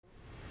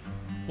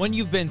When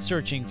you've been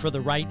searching for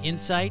the right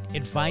insight,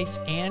 advice,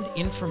 and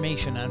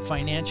information on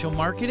financial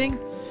marketing,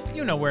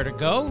 you know where to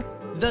go.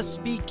 The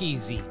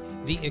Speakeasy,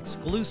 the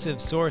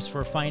exclusive source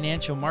for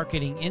financial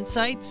marketing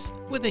insights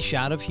with a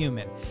shot of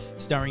human.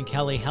 Starring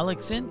Kelly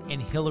Hellickson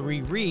and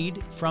Hillary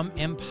Reed from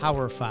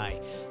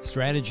Empowerfy,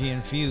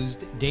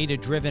 strategy-infused,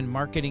 data-driven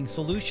marketing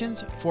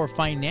solutions for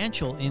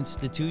financial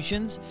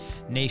institutions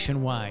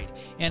nationwide.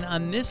 And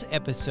on this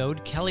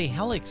episode, Kelly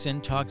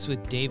Hellickson talks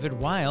with David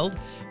Wilde,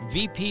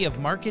 VP of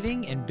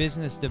Marketing and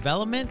Business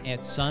Development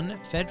at Sun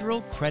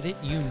Federal Credit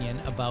Union,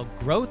 about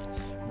growth,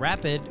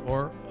 rapid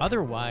or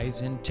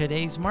otherwise, in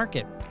today's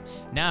market.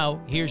 Now,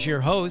 here's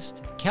your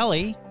host,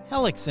 Kelly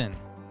Hellickson.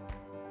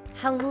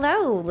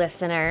 Hello,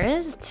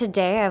 listeners.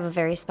 Today I have a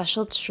very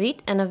special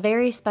treat and a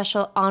very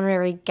special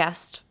honorary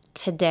guest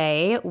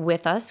today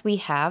with us. We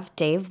have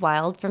Dave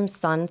Wilde from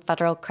Sun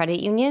Federal Credit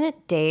Union.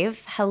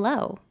 Dave,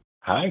 hello.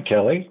 Hi,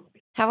 Kelly.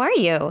 How are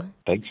you?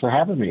 Thanks for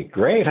having me.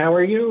 Great. How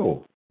are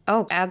you?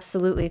 Oh,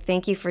 absolutely.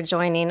 Thank you for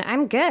joining.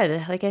 I'm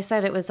good. Like I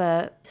said, it was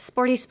a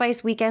sporty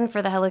spice weekend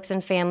for the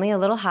Hellickson family. A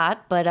little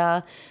hot,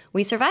 but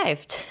we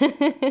survived.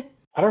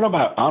 I don't know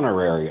about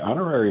honorary.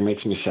 Honorary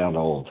makes me sound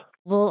old.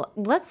 Well,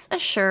 let's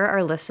assure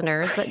our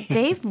listeners that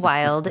Dave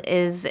Wilde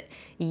is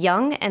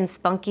young and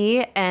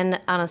spunky, and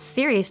on a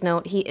serious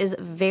note, he is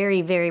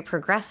very, very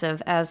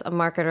progressive as a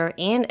marketer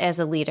and as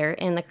a leader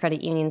in the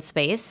credit union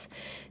space.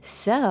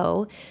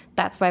 So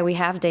that's why we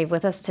have Dave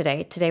with us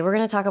today. Today, we're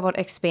going to talk about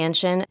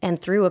expansion and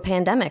through a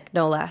pandemic,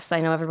 no less. I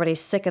know everybody's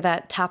sick of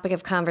that topic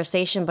of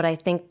conversation, but I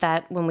think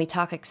that when we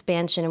talk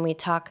expansion and we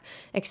talk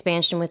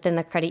expansion within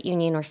the credit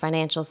union or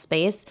financial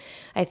space,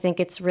 I think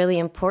it's really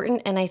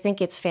important, and I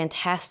think it's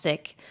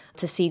fantastic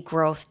to see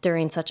growth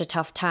during such a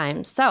tough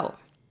time. So,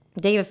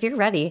 Dave, if you're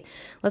ready,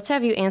 let's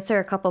have you answer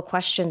a couple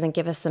questions and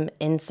give us some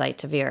insight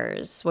to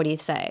viewers. What do you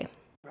say?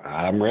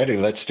 I'm ready.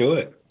 Let's do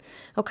it.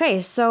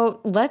 Okay, so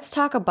let's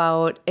talk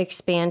about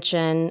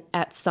expansion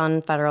at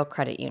Sun Federal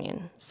Credit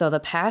Union. So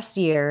the past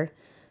year,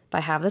 if I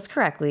have this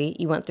correctly,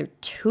 you went through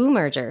 2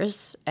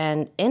 mergers,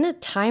 and in a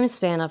time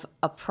span of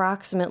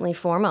approximately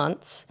 4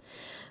 months,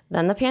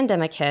 then the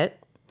pandemic hit.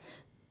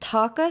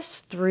 Talk us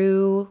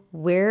through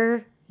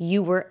where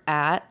you were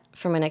at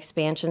from an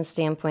expansion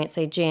standpoint,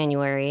 say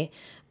January,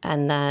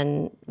 and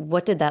then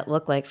what did that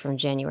look like from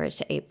January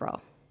to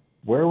April?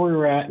 Where we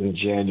were at in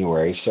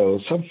January, so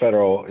Sun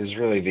Federal is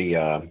really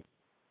the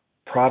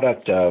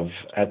product of,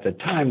 at the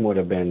time, would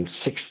have been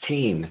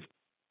 16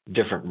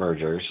 different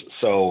mergers.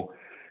 So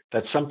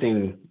that's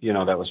something,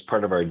 that was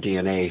part of our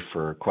DNA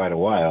for quite a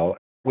while.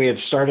 We had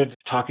started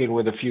talking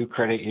with a few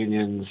credit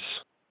unions,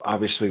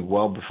 obviously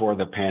well before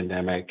the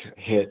pandemic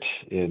hit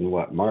in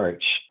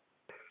March.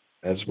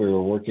 As we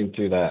were working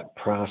through that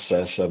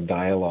process of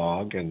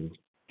dialogue and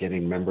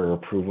getting member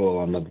approval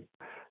on the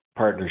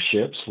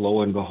partnerships,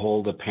 lo and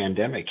behold, a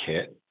pandemic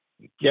hit.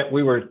 Yet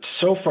we were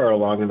so far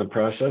along in the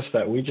process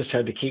that we just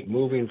had to keep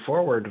moving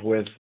forward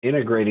with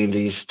integrating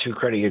these 2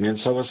 credit unions.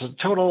 So it was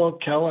a total,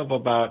 Kel, of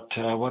about,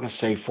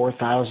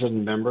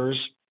 4,000 members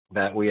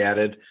that we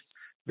added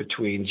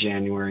between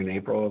January and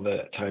April of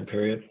that time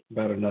period.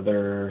 About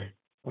another,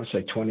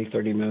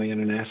 20-30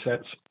 million in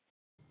assets.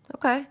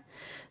 Okay.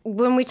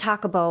 When we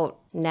talk about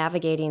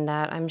navigating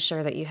that, I'm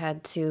sure that you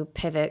had to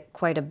pivot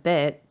quite a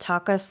bit.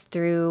 Talk us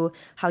through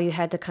how you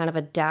had to kind of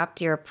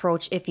adapt your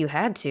approach, if you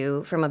had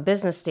to, from a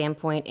business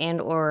standpoint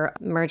and or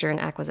merger and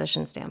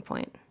acquisition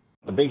standpoint.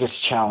 The biggest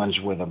challenge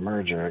with a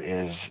merger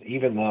is,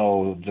 even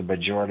though the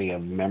majority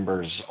of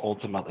members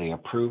ultimately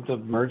approve the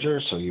merger,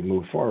 so you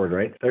move forward,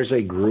 right? There's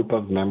a group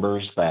of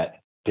members that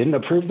didn't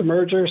approve the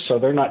merger, so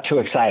they're not too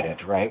excited,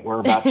 right? We're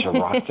about to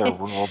rock their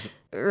world.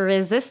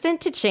 Resistant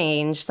to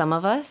change, some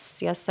of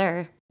us. Yes,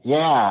 sir.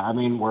 Yeah,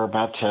 we're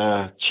about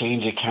to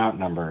change account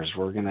numbers.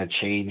 We're going to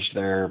change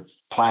their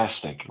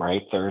plastic,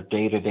 right? Their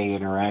day-to-day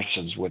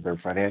interactions with their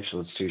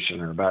financial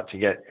institution are about to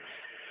get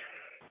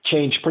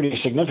changed pretty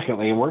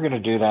significantly, and we're going to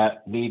do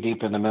that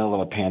knee-deep in the middle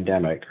of a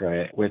pandemic,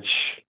 right? Which,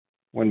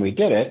 when we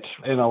did it,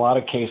 in a lot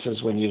of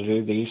cases, when you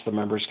do these, the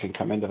members can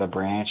come into the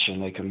branch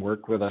and they can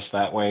work with us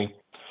that way,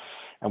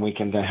 and we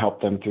can then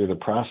help them through the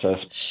process.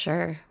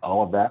 Sure.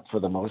 All of that, for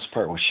the most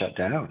part, was shut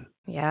down.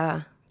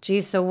 Yeah.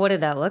 Geez, so what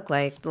did that look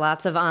like?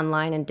 Lots of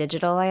online and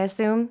digital, I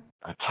assume?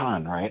 A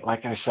ton, right?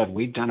 Like I said,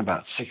 we'd done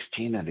about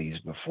 16 of these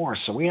before,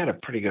 so we had a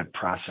pretty good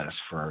process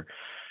for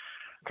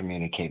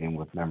communicating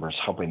with members,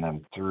 helping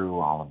them through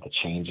all of the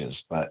changes.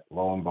 But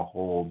lo and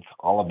behold,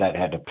 all of that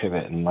had to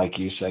pivot. And like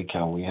you said,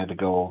 Kel, we had to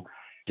go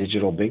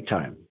digital big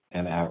time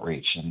and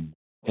outreach and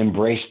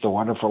embrace the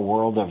wonderful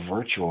world of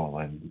virtual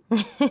and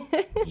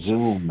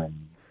Zoom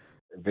and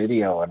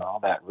video and all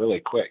that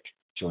really quick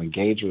to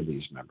engage with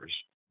these members.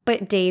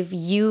 But Dave,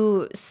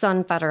 you,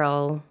 Sun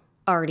Federal,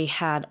 already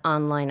had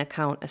online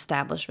account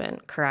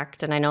establishment,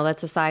 correct? And I know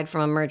that's aside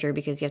from a merger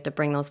because you have to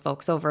bring those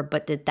folks over,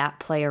 but did that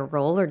play a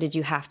role, or did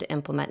you have to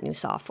implement new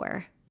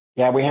software?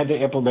 Yeah, we had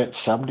to implement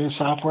some new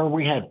software.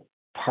 We had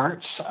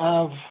parts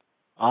of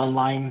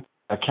online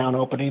account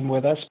opening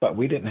with us, but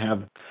we didn't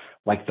have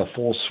like the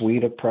full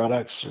suite of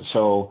products.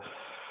 So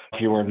If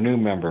you were a new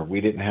member,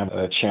 we didn't have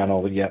a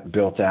channel yet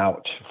built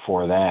out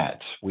for that.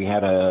 We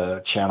had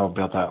a channel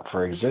built out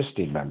for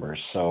existing members.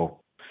 So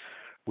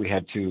we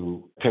had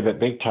to pivot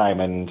big time.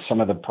 And some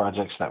of the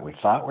projects that we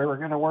thought we were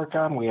going to work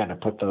on, we had to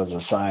put those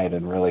aside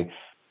and really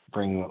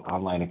bring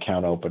online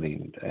account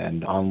opening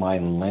and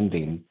online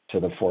lending to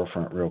the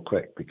forefront real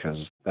quick, because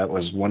that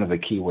was one of the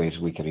key ways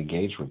we could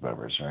engage with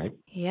members, right?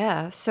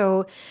 Yeah.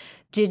 So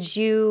did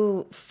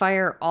you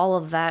fire all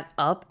of that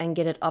up and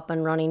get it up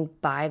and running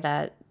by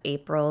that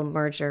April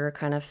merger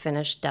kind of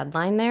finished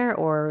deadline there,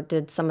 or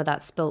did some of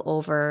that spill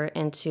over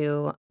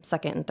into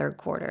second and third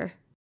quarter?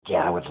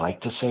 Yeah, I would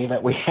like to say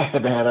that we had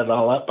it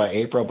all up by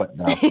April, but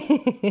no.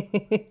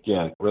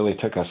 Yeah, it really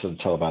took us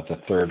until about the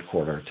third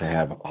quarter to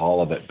have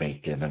all of it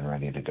baked in and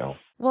ready to go.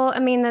 Well, I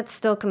mean, that's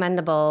still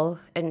commendable.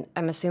 And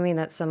I'm assuming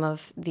that some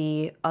of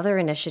the other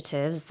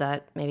initiatives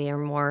that maybe are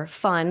more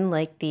fun,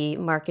 like the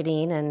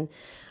marketing, and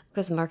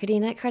because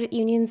marketing at credit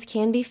unions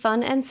can be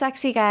fun and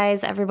sexy,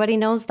 guys. Everybody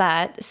knows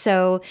that.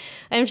 So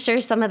I'm sure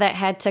some of that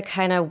had to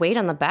kind of wait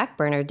on the back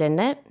burner, didn't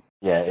it?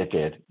 Yeah, it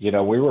did.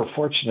 We were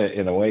fortunate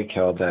in a way,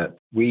 Kel, that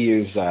we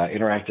use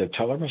interactive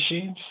teller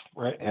machines,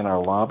 right, in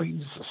our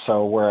lobbies.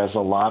 So whereas a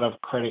lot of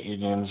credit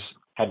unions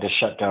had to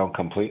shut down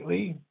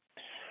completely,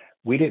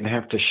 we didn't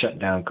have to shut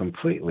down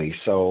completely.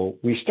 So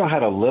we still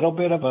had a little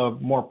bit of a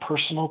more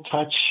personal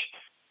touch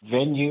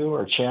venue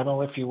or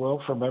channel, if you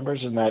will, for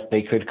members, in that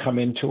they could come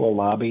into a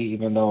lobby,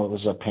 even though it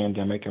was a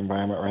pandemic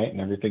environment, right,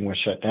 and everything was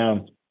shut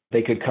down.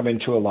 They could come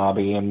into a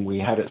lobby, and we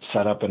had it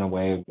set up in a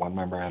way, one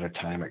member at a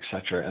time, et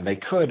cetera. And they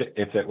could,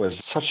 if it was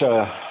such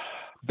a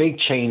big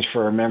change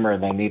for a member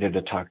and they needed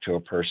to talk to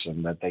a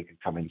person, that they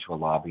could come into a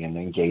lobby and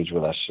engage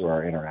with us through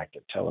our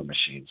interactive teller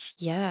machines.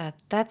 Yeah,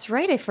 that's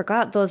right. I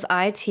forgot. Those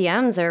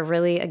ITMs are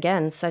really,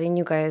 again, setting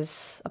you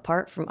guys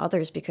apart from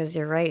others, because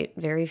you're right.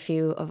 Very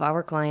few of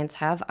our clients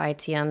have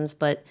ITMs,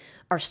 but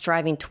are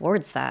striving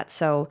towards that.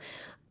 So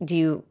do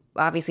you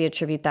obviously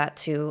attribute that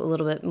to a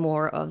little bit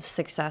more of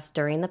success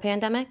during the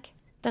pandemic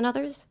than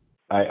others?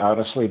 I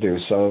honestly do.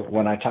 So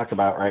when I talk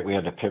about, right, we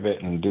had to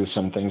pivot and do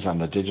some things on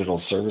the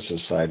digital services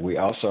side, we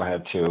also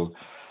had to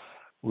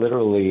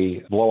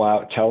literally blow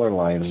out teller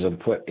lines and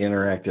put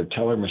interactive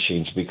teller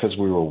machines, because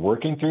we were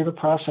working through the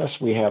process.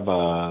 We have,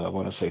 I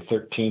want to say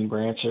 13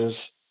 branches,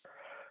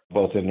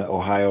 both in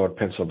Ohio and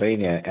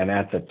Pennsylvania. And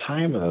at the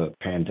time of the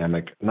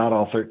pandemic, not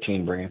all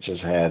 13 branches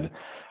had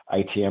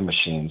ITM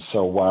machines.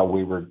 So while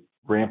we were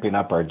ramping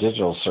up our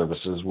digital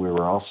services, we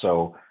were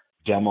also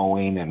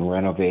demoing and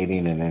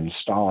renovating and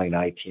installing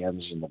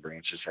ITMs in the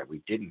branches that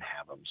we didn't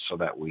have them, so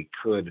that we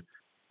could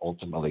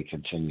ultimately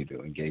continue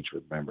to engage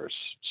with members.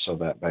 So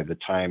that by the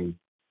time,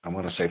 I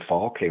want to say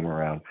fall came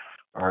around,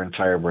 our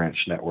entire branch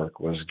network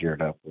was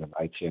geared up with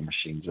ITM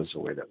machines as a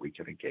way that we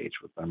could engage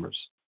with members.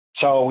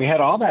 So we had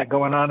all that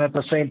going on at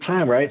the same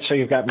time, right? So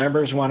you've got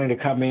members wanting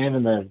to come in,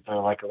 and they're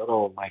like a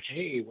little like,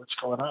 hey, what's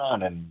going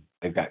on? And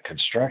they've got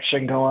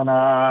construction going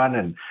on,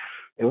 and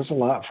it was a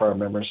lot for our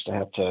members to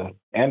have to,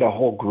 and a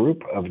whole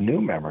group of new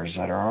members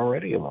that are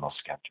already a little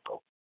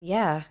skeptical.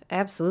 Yeah,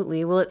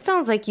 absolutely. Well, it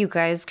sounds like you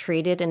guys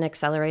created an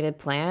accelerated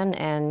plan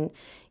and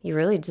you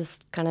really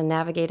just kind of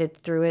navigated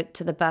through it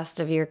to the best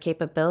of your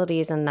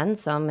capabilities and then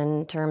some,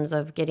 in terms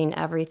of getting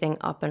everything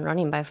up and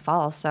running by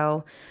fall.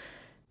 So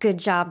good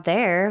job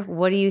there.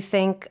 What do you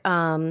think,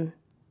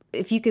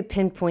 if you could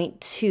pinpoint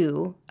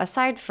two,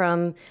 aside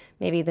from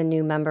maybe the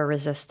new member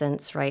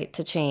resistance, right,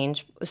 to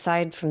change,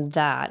 aside from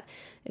that,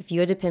 if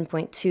you had to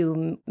pinpoint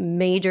two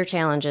major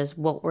challenges,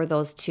 what were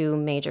those two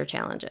major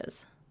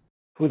challenges?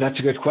 Oh, that's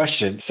a good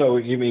question. So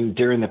you mean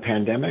during the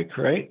pandemic,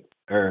 right?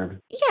 Or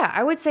Yeah,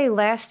 I would say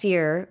last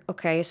year.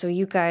 Okay, so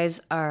you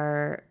guys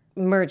are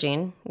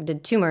merging,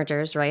 did two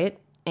mergers, right?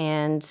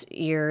 And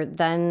you're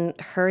then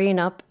hurrying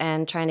up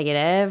and trying to get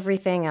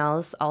everything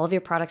else, all of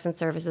your products and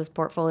services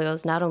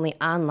portfolios, not only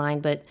online,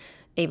 but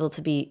able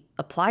to be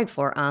applied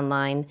for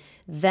online,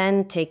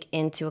 then take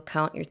into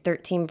account your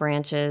 13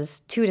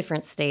 branches, 2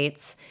 different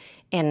states,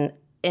 and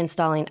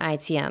installing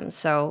ITM.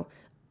 So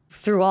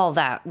through all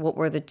that, what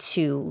were the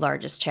 2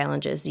 largest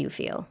challenges you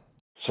feel?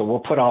 so we'll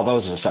put all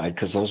those aside,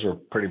 because those were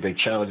pretty big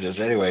challenges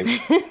anyway,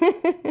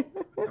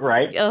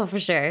 right? Oh, for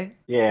sure.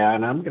 Yeah,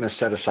 and I'm going to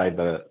set aside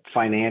the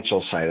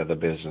financial side of the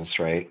business,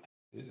 right?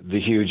 The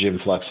huge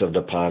influx of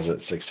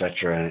deposits, et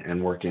cetera,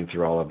 and working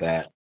through all of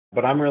that.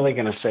 But I'm really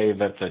going to say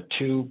that the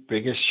 2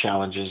 biggest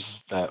challenges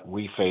that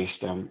we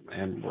faced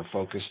and were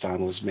focused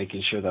on was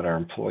making sure that our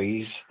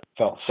employees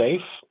felt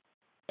safe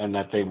and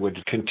that they would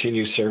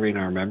continue serving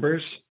our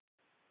members.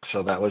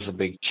 So that was a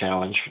big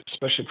challenge,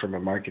 especially from a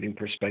marketing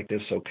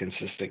perspective, so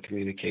consistent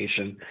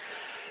communication,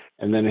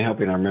 and then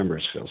helping our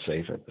members feel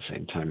safe at the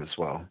same time as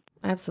well.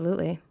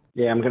 Absolutely.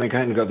 Yeah, I'm going to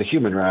kind of go the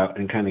human route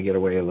and kind of get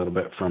away a little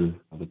bit from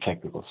the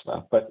technical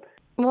stuff. But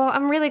Well,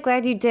 I'm really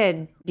glad you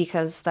did,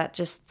 because that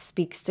just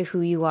speaks to who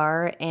you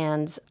are,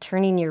 and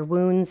turning your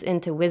wounds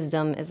into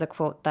wisdom is a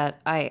quote that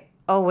I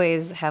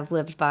always have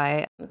lived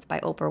by. It's by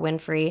Oprah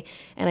Winfrey.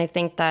 And I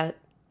think that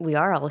we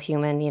are all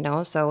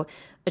human, so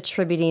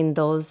attributing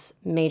those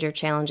major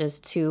challenges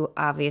to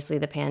obviously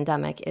the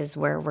pandemic is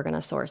where we're going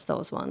to source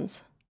those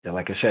ones. Yeah,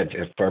 like I said,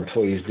 if our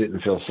employees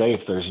didn't feel safe,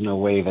 there's no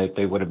way that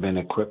they would have been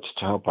equipped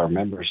to help our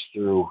members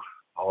through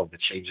all of the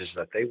changes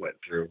that they went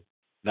through,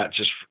 not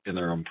just in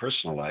their own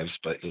personal lives,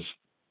 but just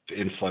the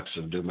influx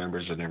of new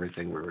members and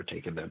everything we were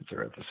taking them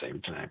through at the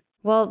same time.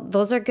 Well,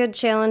 those are good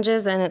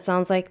challenges, and it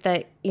sounds like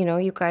that,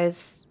 you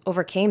guys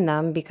overcame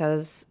them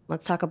because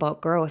let's talk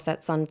about growth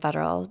at Sun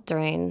Federal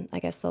during, I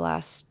guess, the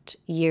last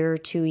year,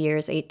 2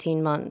 years,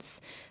 18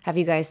 months. Have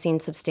you guys seen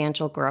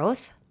substantial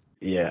growth?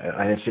 Yeah,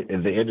 I think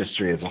the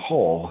industry as a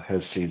whole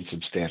has seen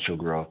substantial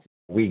growth.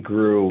 We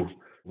grew,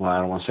 well, I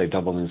don't want to say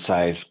doubled in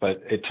size,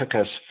 but it took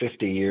us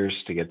 50 years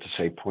to get to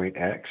say point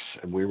X,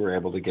 and we were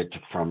able to get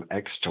from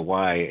X to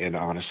Y in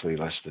honestly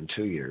less than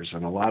 2 years.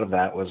 And a lot of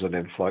that was an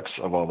influx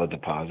of all the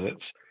deposits.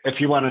 If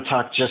you want to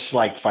talk just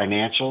like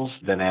financials,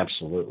 then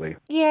absolutely.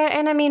 Yeah,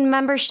 and I mean,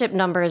 membership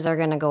numbers are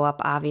going to go up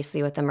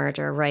obviously with the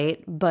merger,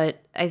 right?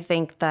 But I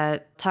think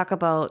that talk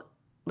about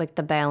like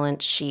the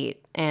balance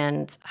sheet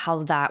and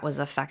how that was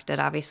affected.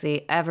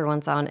 Obviously,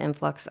 everyone saw an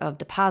influx of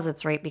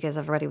deposits, right? Because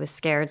everybody was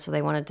scared, so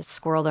they wanted to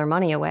squirrel their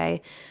money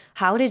away.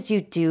 How did you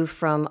do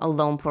from a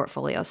loan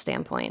portfolio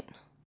standpoint?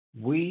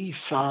 We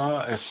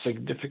saw a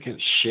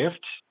significant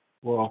shift.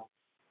 Well,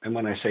 and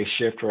when I say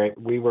shift, right,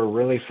 we were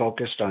really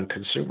focused on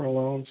consumer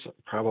loans,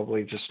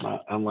 probably just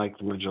not unlike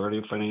the majority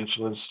of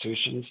financial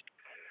institutions.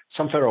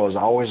 Sun Federal has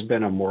always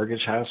been a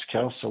mortgage house,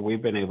 Kel, so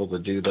we've been able to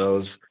do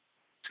those.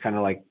 It's kind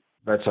of like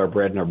that's our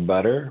bread and our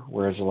butter,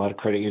 whereas a lot of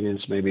credit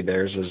unions, maybe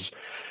theirs is,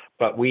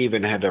 but we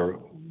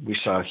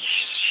saw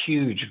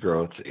huge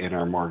growth in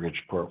our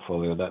mortgage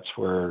portfolio. That's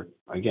where,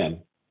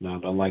 again,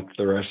 not unlike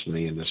the rest of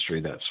the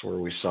industry, that's where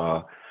we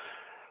saw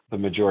the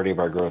majority of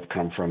our growth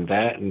come from,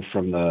 that and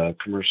from the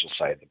commercial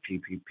side, the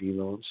PPP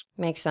loans.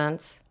 Makes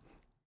sense.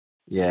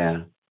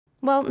 Yeah.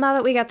 Well, now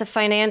that we got the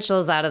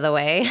financials out of the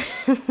way.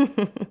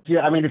 Yeah,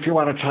 I mean, if you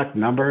want to talk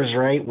numbers,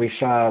 right, we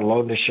saw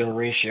loan to show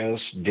ratios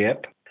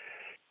dip,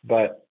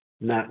 but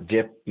not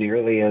dip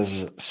nearly as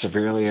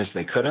severely as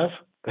they could have,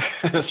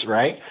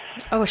 right?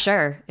 Oh,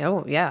 sure.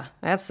 Oh, yeah,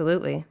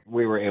 absolutely.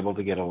 We were able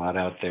to get a lot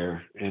out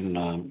there in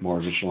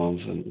mortgage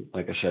loans and,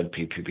 like I said,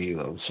 PPP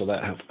loans. So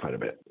that helped quite a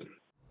bit.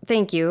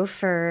 Thank you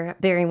for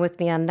bearing with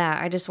me on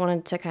that. I just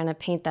wanted to kind of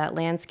paint that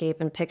landscape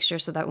and picture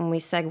so that when we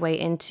segue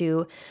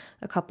into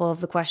a couple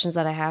of the questions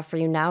that I have for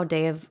you now,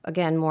 Dave,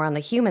 again, more on the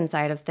human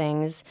side of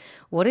things,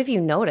 what have you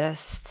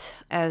noticed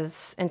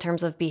as in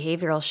terms of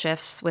behavioral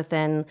shifts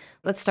within,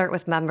 let's start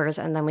with members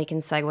and then we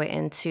can segue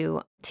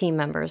into team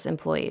members,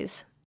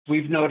 employees?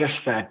 We've noticed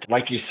that,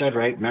 like you said,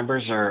 right,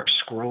 members are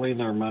squirreling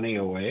their money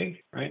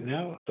away right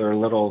now. They're a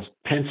little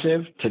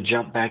pensive to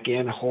jump back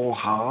in whole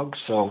hog.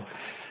 So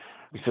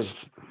because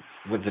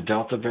with the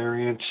Delta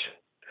variant,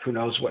 who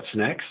knows what's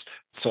next?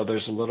 So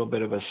there's a little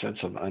bit of a sense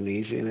of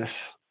uneasiness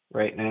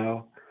right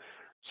now.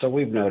 So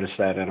we've noticed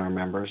that in our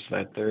members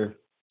that they're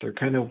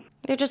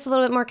just a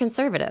little bit more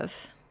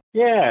conservative.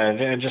 Yeah,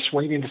 and just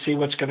waiting to see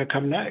what's going to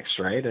come next,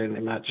 right?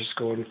 And not just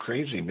going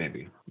crazy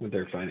maybe with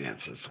their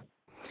finances.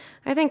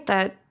 I think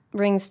that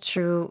rings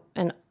true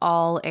in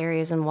all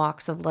areas and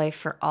walks of life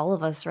for all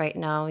of us right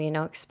now,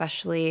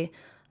 especially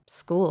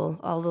school.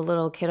 All the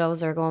little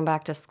kiddos are going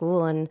back to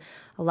school, and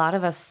a lot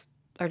of us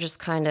are just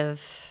kind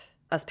of,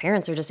 as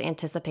parents, are just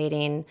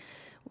anticipating,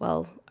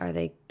 well, are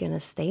they going to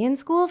stay in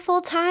school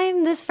full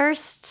time this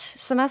first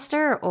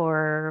semester,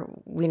 or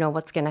we know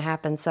what's going to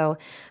happen? So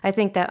I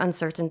think that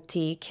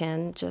uncertainty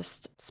can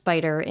just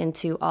spider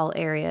into all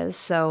areas.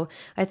 So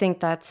I think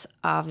that's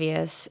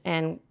obvious.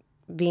 And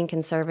being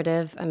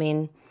conservative, I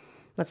mean,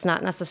 that's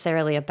not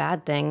necessarily a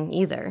bad thing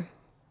either.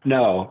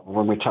 No,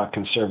 when we talk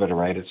conservative,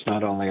 right, it's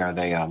not only are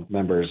they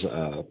members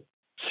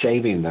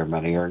saving their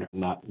money or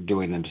not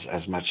doing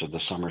as much of the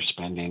summer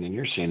spending, and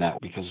you're seeing that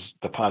because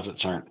deposits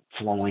aren't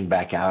flowing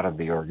back out of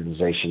the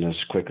organization as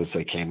quick as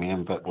they came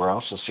in, but we're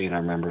also seeing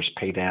our members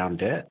pay down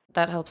debt.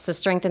 That helps to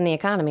strengthen the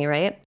economy,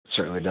 right?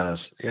 Certainly does,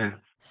 yeah.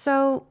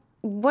 So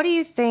what do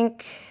you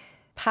think,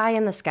 pie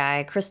in the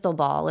sky, crystal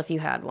ball, if you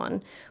had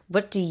one,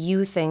 what do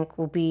you think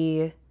will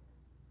be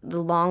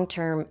the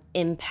long-term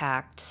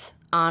impact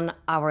on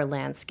our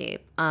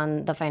landscape,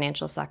 on the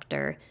financial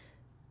sector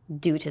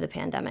due to the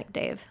pandemic,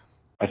 Dave?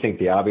 I think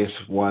the obvious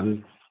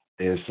one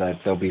is that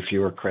there'll be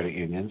fewer credit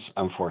unions,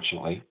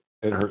 unfortunately.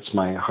 It hurts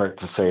my heart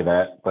to say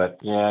that, but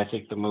yeah, I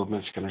think the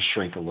movement's going to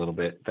shrink a little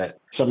bit, that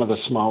some of the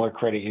smaller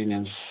credit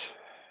unions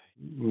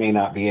may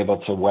not be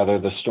able to weather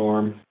the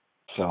storm.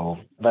 So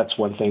that's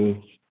one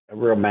thing, a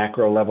real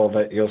macro level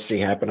that you'll see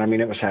happen. I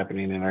mean, it was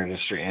happening in our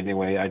industry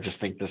anyway. I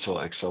just think this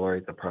will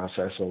accelerate the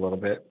process a little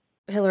bit.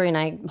 Hillary and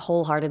I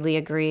wholeheartedly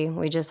agree.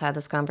 We just had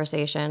this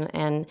conversation,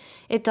 and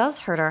it does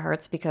hurt our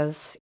hearts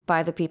because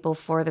by the people,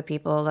 for the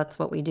people, that's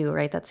what we do,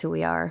 right? That's who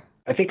we are.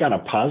 I think on a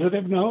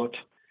positive note,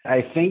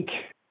 I think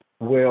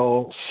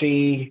we'll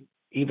see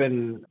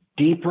even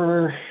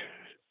deeper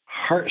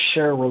heart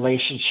share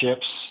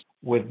relationships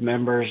with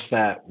members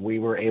that we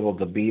were able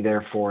to be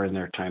there for in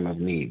their time of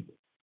need.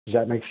 Does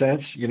that make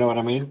sense? You know what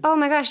I mean? Oh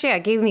my gosh, yeah,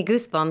 it gave me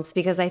goosebumps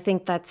because I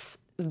think that's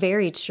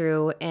very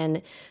true.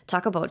 And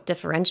talk about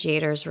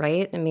differentiators,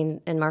 right? I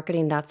mean, in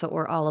marketing, that's what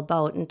we're all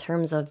about in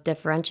terms of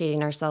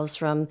differentiating ourselves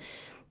from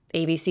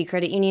ABC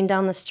Credit Union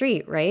down the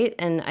street, right?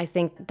 And I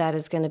think that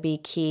is going to be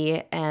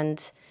key.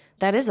 And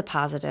that is a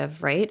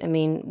positive, right? I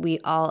mean,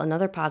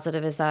 another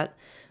positive is that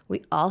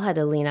we all had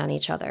to lean on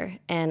each other.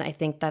 And I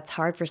think that's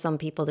hard for some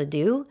people to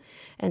do.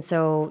 And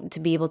so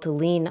to be able to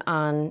lean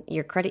on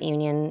your credit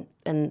union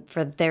and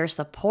for their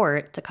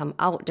support to come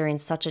out during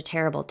such a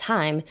terrible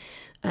time,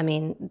 I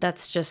mean,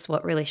 that's just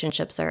what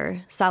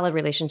solid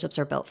relationships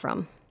are built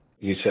from.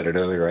 You said it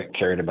earlier, right?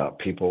 Caring about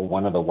people.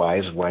 One of the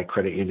whys why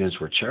credit unions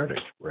were chartered,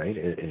 right,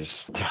 is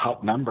to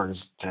help members,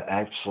 to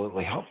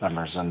absolutely help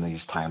members in these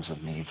times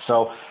of need.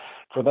 So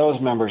for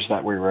those members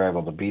that we were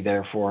able to be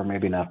there for,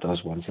 maybe not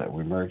those ones that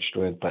we merged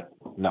with, but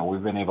no,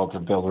 we've been able to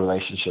build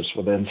relationships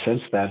with them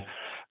since then.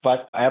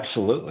 But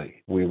absolutely,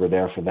 we were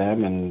there for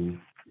them, and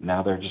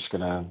now they're just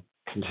going to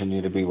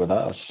continue to be with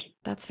us.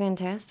 That's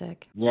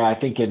fantastic. Yeah, I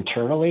think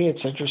internally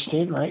it's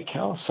interesting, right,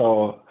 Cal?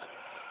 So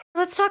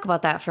let's talk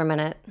about that for a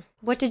minute.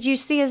 What did you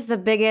see as the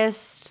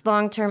biggest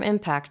long-term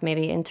impact,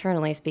 maybe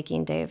internally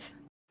speaking, Dave?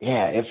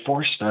 Yeah, it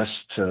forced us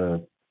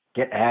to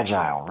get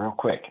agile real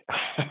quick.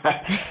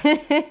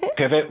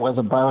 Pivot was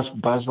a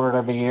buzzword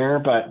of the year,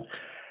 but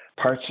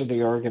parts of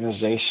the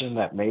organization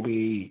that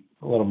maybe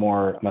a little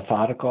more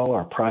methodical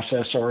or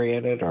process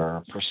oriented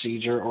or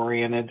procedure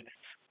oriented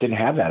didn't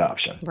have that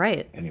option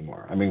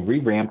anymore. I mean, we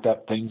ramped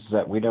up things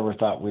that we never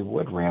thought we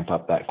would ramp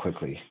up that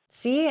quickly.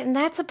 See, and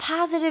that's a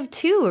positive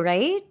too,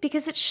 right?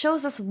 Because it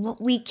shows us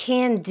what we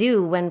can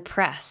do when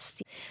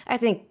pressed. I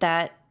think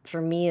that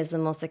for me is the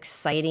most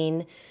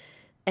exciting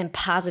and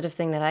positive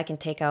thing that I can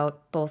take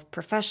out, both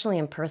professionally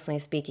and personally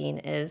speaking,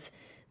 is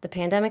the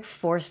pandemic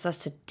forced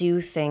us to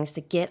do things,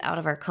 to get out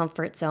of our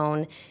comfort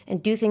zone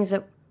and do things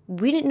that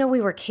we didn't know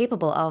we were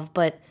capable of,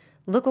 but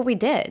look what we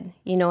did.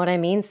 You know what I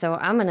mean? So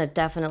I'm going to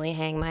definitely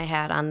hang my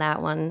hat on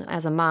that one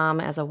as a mom,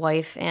 as a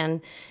wife,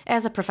 and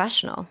as a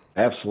professional.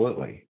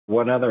 Absolutely.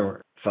 One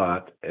other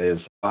thought is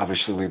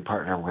obviously we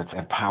partner with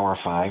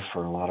Empower5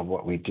 for a lot of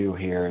what we do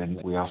here,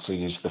 and we also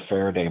use the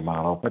Faraday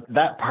model. But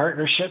that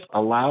partnership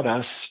allowed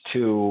us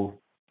to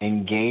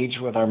engage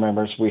with our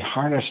members. We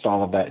harnessed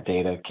all of that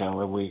data,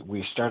 Kelly.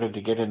 We started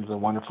to get into the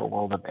wonderful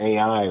world of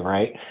AI,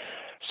 right?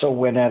 So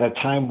when at a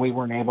time we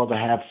weren't able to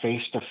have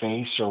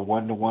face-to-face or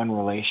one-to-one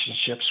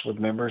relationships with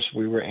members,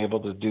 we were able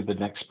to do the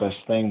next best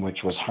thing, which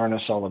was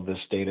harness all of this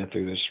data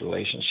through this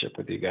relationship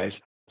with you guys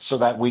so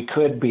that we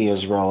could be as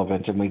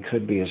relevant and we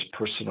could be as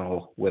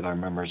personal with our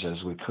members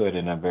as we could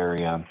in a very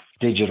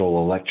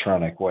digital,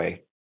 electronic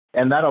way.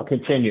 And that'll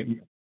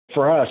continue.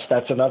 For us,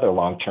 that's another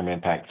long-term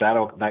impact.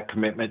 That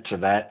commitment to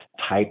that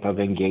type of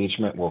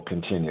engagement will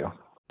continue.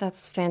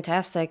 That's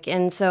fantastic.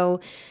 And so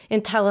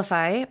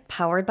Intellify,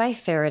 powered by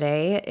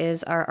Faraday,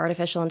 is our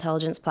artificial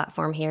intelligence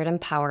platform here at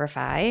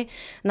Empowerify.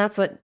 And that's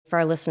what, for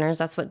our listeners,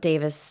 that's what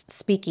Dave is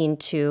speaking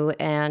to.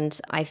 And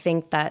I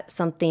think that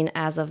something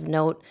as of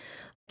note,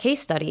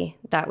 case study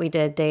that we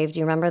did, Dave, do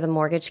you remember the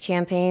mortgage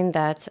campaign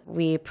that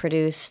we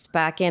produced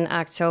back in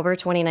October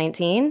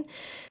 2019?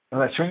 Oh,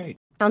 that's right.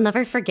 I'll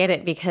never forget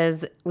it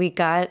because we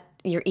got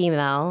your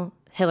email,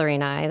 Hillary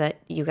and I,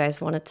 that you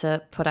guys wanted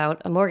to put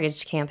out a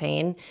mortgage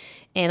campaign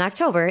in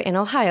October in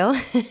Ohio.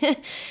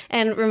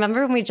 And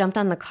remember when we jumped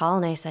on the call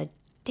and I said,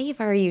 Dave,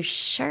 are you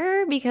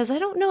sure? Because I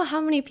don't know how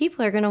many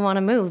people are going to want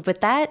to move.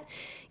 But that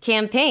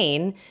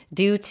campaign,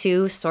 due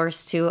to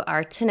source to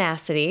our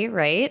tenacity,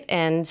 right,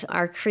 and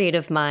our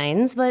creative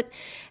minds, but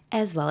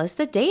as well as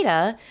the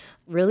data,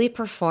 really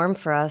performed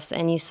for us.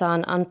 And you saw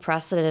an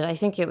unprecedented, I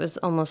think it was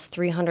almost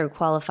 300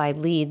 qualified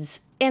leads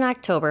in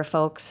October,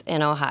 folks,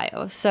 in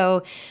Ohio.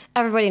 So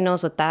everybody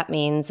knows what that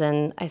means.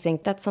 And I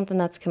think that's something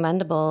that's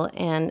commendable.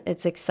 And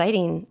it's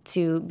exciting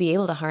to be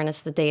able to harness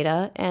the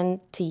data and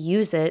to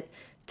use it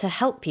to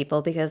help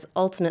people because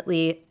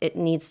ultimately it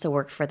needs to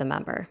work for the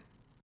member.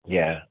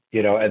 Yeah.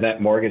 And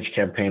that mortgage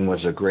campaign was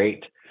a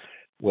great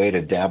way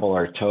to dabble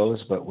our toes.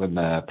 But when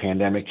the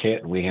pandemic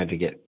hit, we had to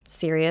get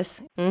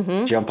serious,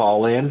 jump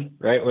all in,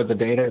 right, with the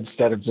data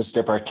instead of just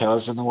dip our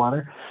toes in the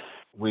water.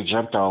 We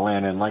jumped all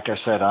in. And like I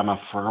said, I'm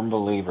a firm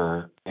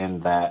believer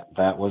in that.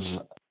 That was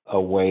a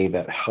way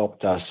that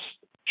helped us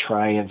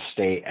try and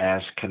stay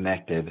as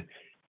connected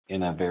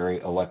in a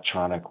very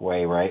electronic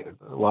way, right?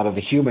 A lot of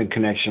the human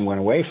connection went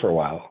away for a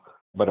while.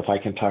 But if I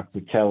can talk to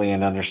Kelly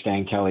and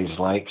understand Kelly's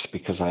likes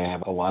because I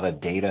have a lot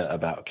of data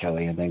about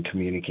Kelly and then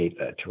communicate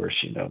that to her,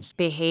 she knows.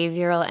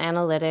 Behavioral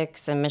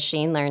analytics and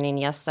machine learning.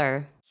 Yes,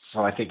 sir. So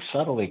I think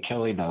subtly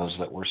Kelly knows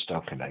that we're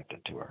still connected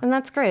to her. And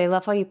that's great. I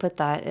love how you put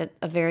that.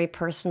 A very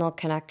personal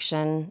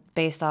connection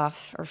based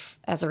off or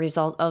as a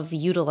result of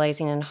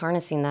utilizing and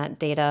harnessing that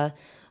data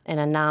in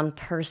a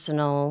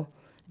non-personal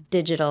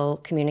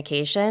digital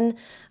communication.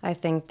 I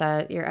think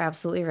that you're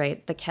absolutely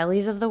right. The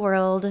Kellys of the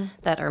world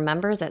that are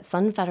members at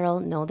Sun Federal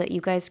know that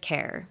you guys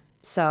care.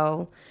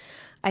 So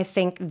I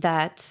think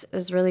that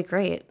is really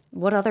great.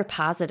 What other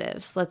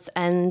positives? Let's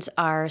end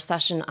our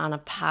session on a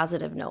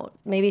positive note.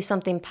 Maybe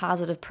something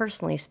positive,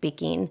 personally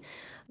speaking,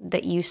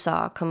 that you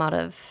saw come out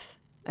of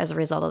as a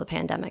result of the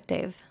pandemic,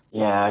 Dave.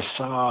 Yeah, I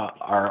saw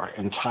our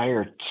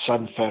entire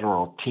Sun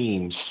Federal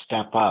team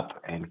step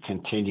up and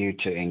continue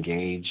to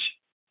engage,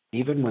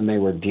 even when they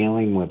were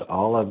dealing with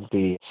all of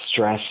the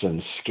stress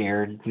and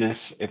scaredness,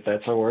 if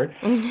that's a word.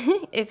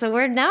 It's a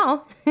word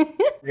now.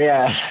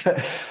 Yeah.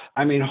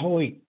 I mean,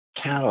 holy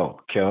cow,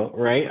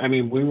 right? I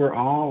mean, we were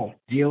all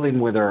dealing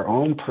with our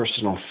own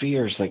personal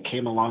fears that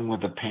came along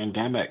with the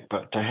pandemic,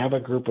 but to have a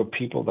group of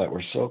people that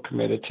were so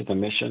committed to the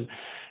mission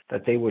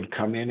that they would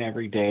come in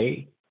every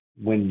day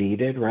when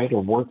needed, right?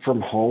 Or work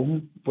from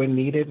home when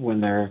needed,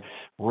 when they're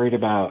worried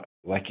about,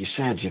 like you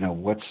said,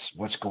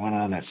 what's going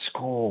on at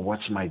school?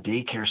 What's my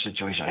daycare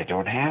situation? I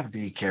don't have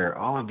daycare.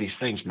 All of these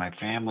things. My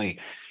family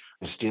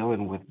is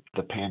dealing with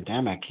the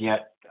pandemic,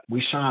 yet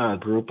we saw a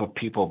group of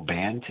people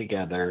band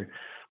together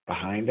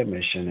behind a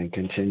mission and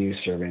continue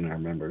serving our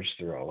members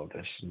through all of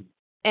this.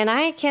 And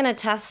I can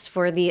attest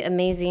for the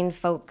amazing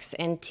folks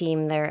and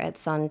team there at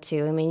Sun,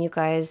 too. I mean, you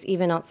guys,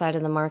 even outside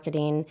of the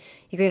marketing,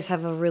 you guys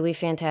have a really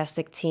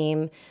fantastic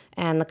team.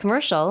 And the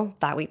commercial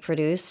that we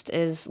produced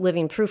is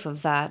living proof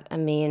of that. I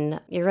mean,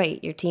 you're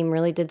right. Your team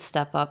really did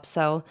step up.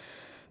 So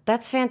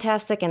that's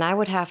fantastic. And I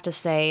would have to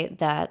say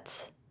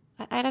that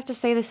I'd have to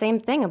say the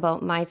same thing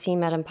about my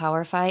team at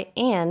Empowerify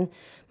and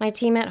my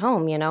team at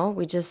home.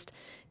 We just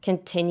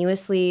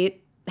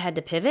continuously had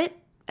to pivot,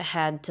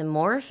 had to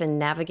morph and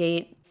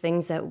navigate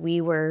things that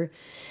we were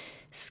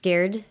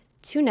scared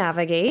to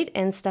navigate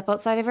and step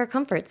outside of our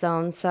comfort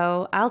zone.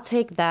 So I'll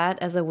take that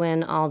as a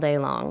win all day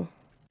long.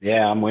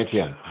 Yeah, I'm with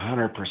you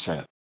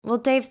 100%. Well,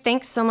 Dave,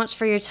 thanks so much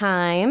for your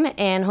time,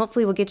 and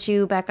hopefully we'll get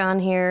you back on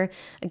here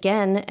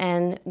again.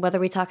 And whether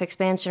we talk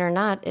expansion or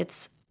not,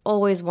 it's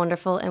always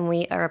wonderful, and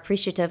we are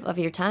appreciative of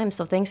your time.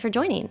 So thanks for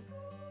joining.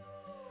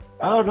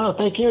 Oh, no,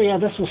 thank you. Yeah,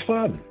 this was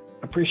fun.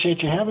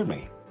 Appreciate you having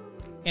me.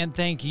 And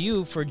thank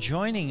you for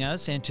joining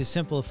us. And to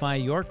simplify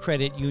your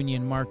credit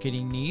union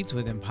marketing needs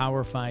with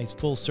Empowerify's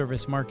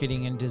full-service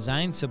marketing and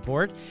design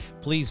support,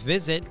 please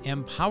visit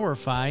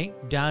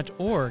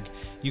empowerify.org.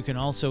 You can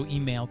also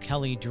email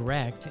Kelly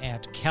direct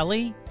at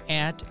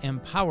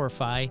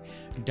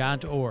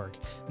kelly@empowerify.org.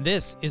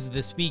 This is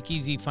the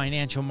Speakeasy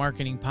Financial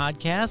Marketing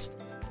Podcast.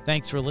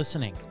 Thanks for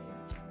listening.